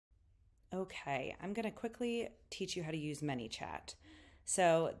Okay, I'm going to quickly teach you how to use Manychat.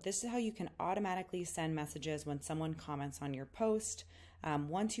 So this is how you can automatically send messages when someone comments on your post.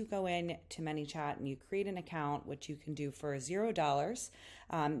 Once you go in to Manychat and you create an account, which you can do for $0,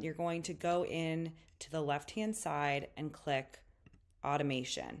 you're going to go in to the left-hand side and click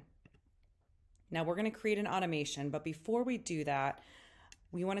Automation. Now we're going to create an automation, but before we do that,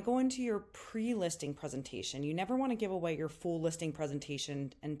 we want to go into your pre-listing presentation. You never want to give away your full listing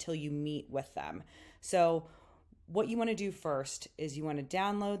presentation until you meet with them. So what you want to do first is you want to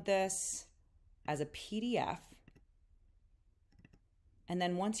download this as a PDF. And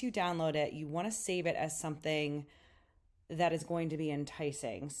then once you download it, you want to save it as something that is going to be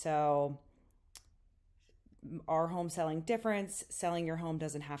enticing. So our home selling difference, selling your home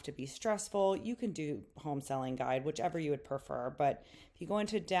doesn't have to be stressful. You can do home selling guide, whichever you would prefer. But if you go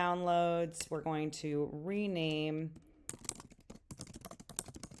into downloads, we're going to rename,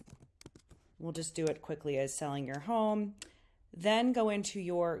 we'll just do it quickly as selling your home. Then go into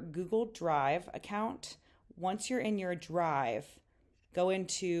your Google Drive account. Once you're in your Drive, go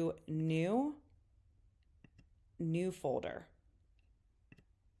into new folder.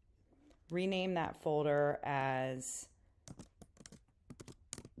 Rename that folder as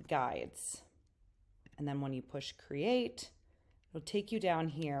guides. And then when you push create, it'll take you down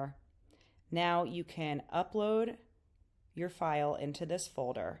here. Now you can upload your file into this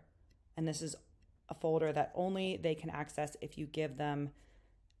folder. And this is a folder that only they can access if you give them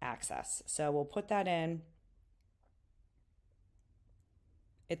access. So we'll put that in.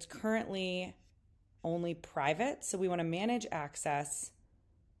 It's currently only private, so we want to manage access.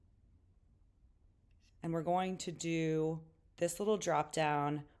 And we're going to do this little drop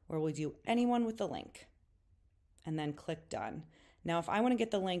down where we do anyone with the link and then click done. Now, if I want to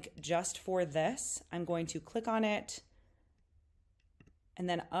get the link just for this, I'm going to click on it. And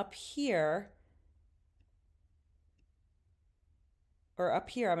then up here, I'm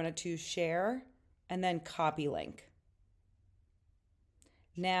going to share and then copy link.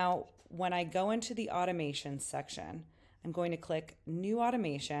 Now, when I go into the automation section, I'm going to click new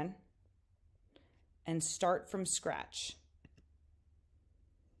automation and start from scratch.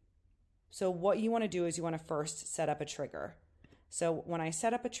 So what you want to do is you want to first set up a trigger. So when I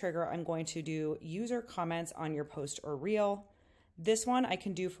set up a trigger, I'm going to do user comments on your post or reel. This one I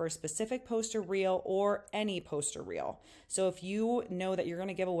can do for a specific post or reel or any post or reel. So if you know that you're going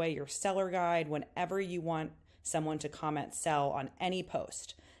to give away your seller guide whenever you want someone to comment sell on any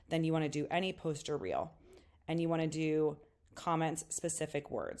post, then you want to do any post or reel. And you want to do comments specific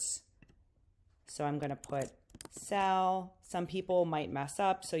words. So I'm going to put sell. Some people might mess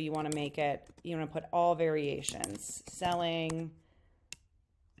up, so you want to make it, you want to put all variations. Selling,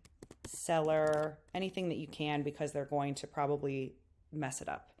 seller, anything that you can, because they're going to probably mess it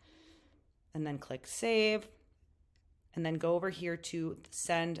up. And then click save. And then go over here to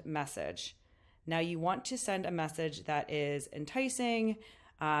send message. Now you want to send a message that is enticing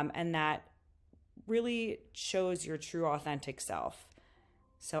and that really shows your true authentic self.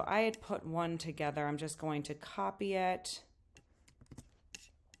 So I had put one together. I'm just going to copy it.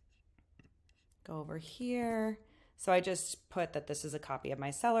 Go over here. So I just put that this is a copy of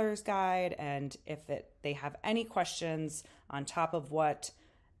my seller's guide, and if they have any questions on top of what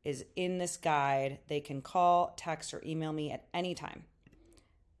is in this guide, they can call, text, or email me at any time.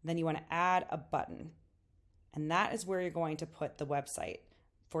 Then you want to add a button, and that is where you're going to put the website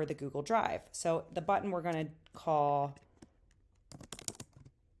for the Google Drive. So the button we're going to call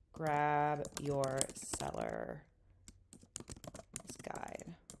grab your seller's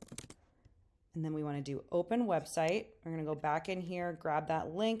guide. And then we want to do open website. We're going to go back in here, grab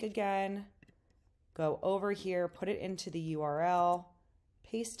that link again, go over here, put it into the URL,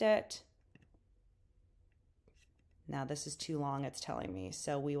 paste it. Now this is too long, it's telling me.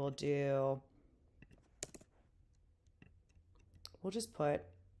 So we'll just put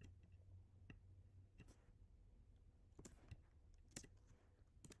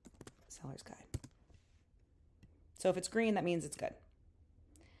seller's guide. So if it's green, that means it's good.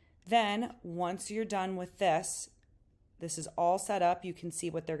 Then once you're done with this is all set up. You can see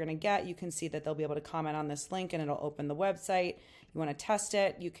what they're going to get. You can see that they'll be able to comment on this link and it'll open the website. You want to test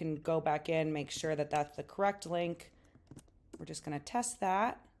it. You can go back in, make sure that that's the correct link. We're just going to test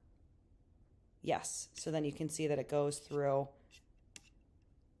that. Yes. So then you can see that it goes through.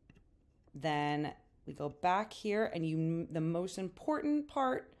 Then we go back here and the most important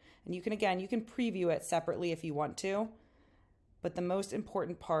part, and you can preview it separately if you want to. But the most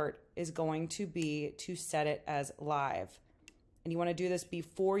important part is going to be to set it as live. And you want to do this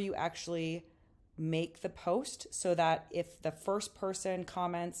before you actually make the post so that if the first person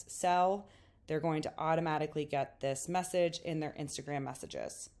comments sell, they're going to automatically get this message in their Instagram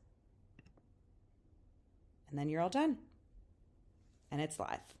messages. And then you're all done. And it's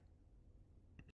live.